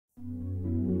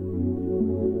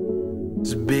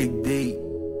It's a big D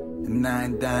and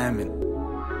 9 Diamond.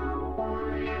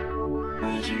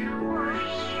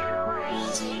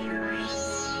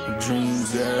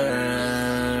 Dreams girl.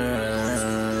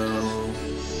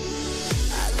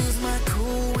 I lose my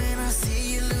cool when I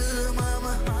see you, little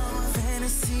mama.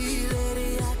 Fantasy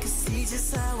lady, I can see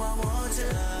just how I want you.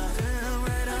 Girl,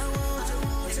 right, I want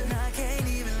you, and I can't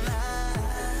even lie.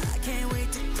 I can't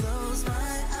wait to close my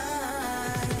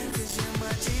eyes, 'cause you're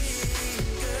my dream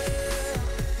girl,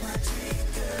 my dream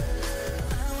girl.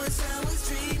 I wish I was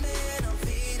dreaming, I'm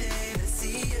feeling to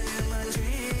see you, my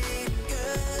dream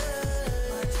girl,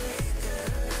 my dream girl.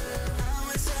 I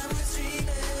wish I was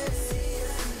dreaming to see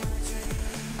you, my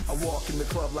dream. I walk in the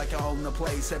club like I own the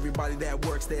place. Everybody that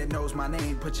works there knows my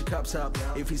name. Put your cups up.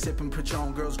 If he's sipping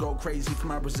Patron, girls go crazy for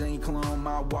my Brazilian cologne.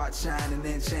 My watch shining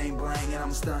and chain bling, and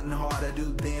I'm stunting hard. I do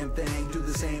the damn thing, do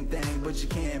the same thing, but you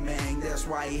can't mang. That's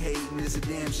why he hating. It's a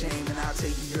damn shame. And I'll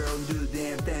take your girl and do the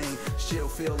damn thing. She'll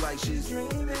feel like she's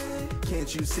dreaming.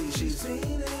 Can't you see she's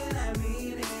feeling? I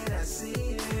mean it, I see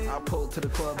it. I pull to the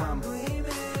club, I'm gleaming,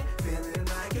 feeling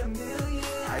like a million.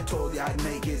 I told you I'd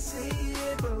make it. See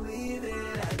it, believe it,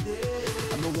 I did.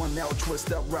 I'm the one that'll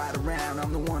twist up, ride around.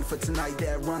 I'm the one for tonight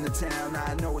that run the town.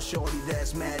 I know a shorty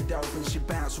that's mad dope, and she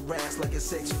bounce her ass like a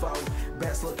 6'4".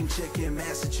 Best looking chick in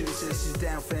Massachusetts. She's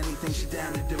down for anything, she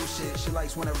down to do shit. She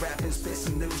likes when I rap and spit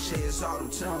some new shit. It's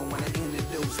auto-tune when I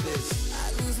introduce this.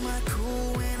 I lose my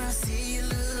cool when I see you,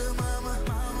 little mama.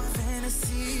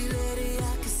 Fantasy lady,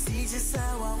 I can see just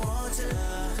how I want you.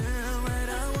 Girl, right,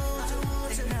 I want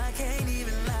you, and I can't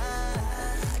even lie.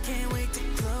 I can't wait to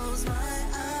close my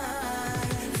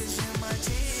eyes, 'cause you're my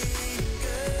dream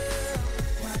girl,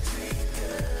 my dream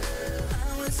girl. I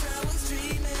wish I was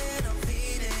dreaming, I'm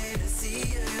feeling to see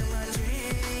you, my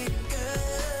dream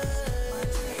girl, my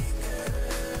dream girl.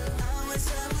 I wish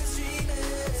I was dreaming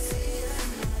to see you,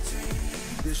 my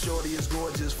dream. This shorty is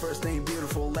gorgeous, first name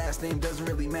beautiful, last name doesn't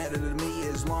really matter to me.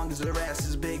 As long as her ass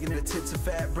is big and her tits are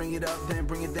fat, bring it up, then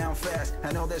bring it down fast.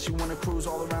 I know that she wanna cruise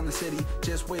all around the city.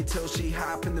 Just wait till she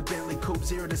hop in the Bentley coupe,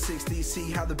 0 to 60. See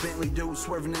how the Bentley do,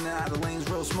 swerving in and out of lanes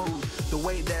real smooth. The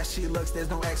way that she looks, there's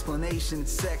no explanation.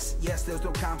 Sex, yes, there's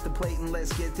no contemplating.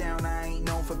 Let's get down, I ain't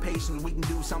known for patience. We can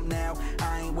do something now,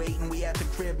 I ain't waiting. We at the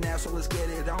crib now, so let's get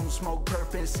it on. Smoke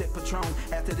perp and sip Patron.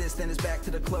 After this, then it's back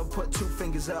to the club. Put 2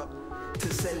 fingers up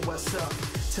to say what's up.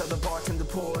 Tell the bartender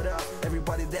pour it up.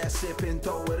 Everybody that's sipping,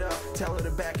 throw it up. Tell her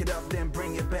to back it up, then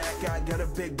bring it back. I got a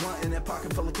big blunt in a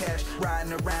pocket full of cash.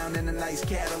 Riding around in a nice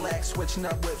Cadillac, switching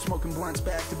up whips, smoking blunts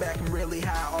back to back. I'm really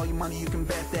high, all your money you can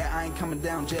bet that. I ain't coming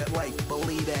down jet like,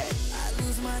 believe that. I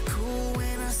lose my cool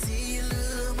when I see you,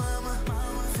 little mama.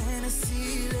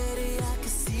 Fantasy lady, I can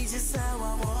see just how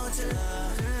I want you.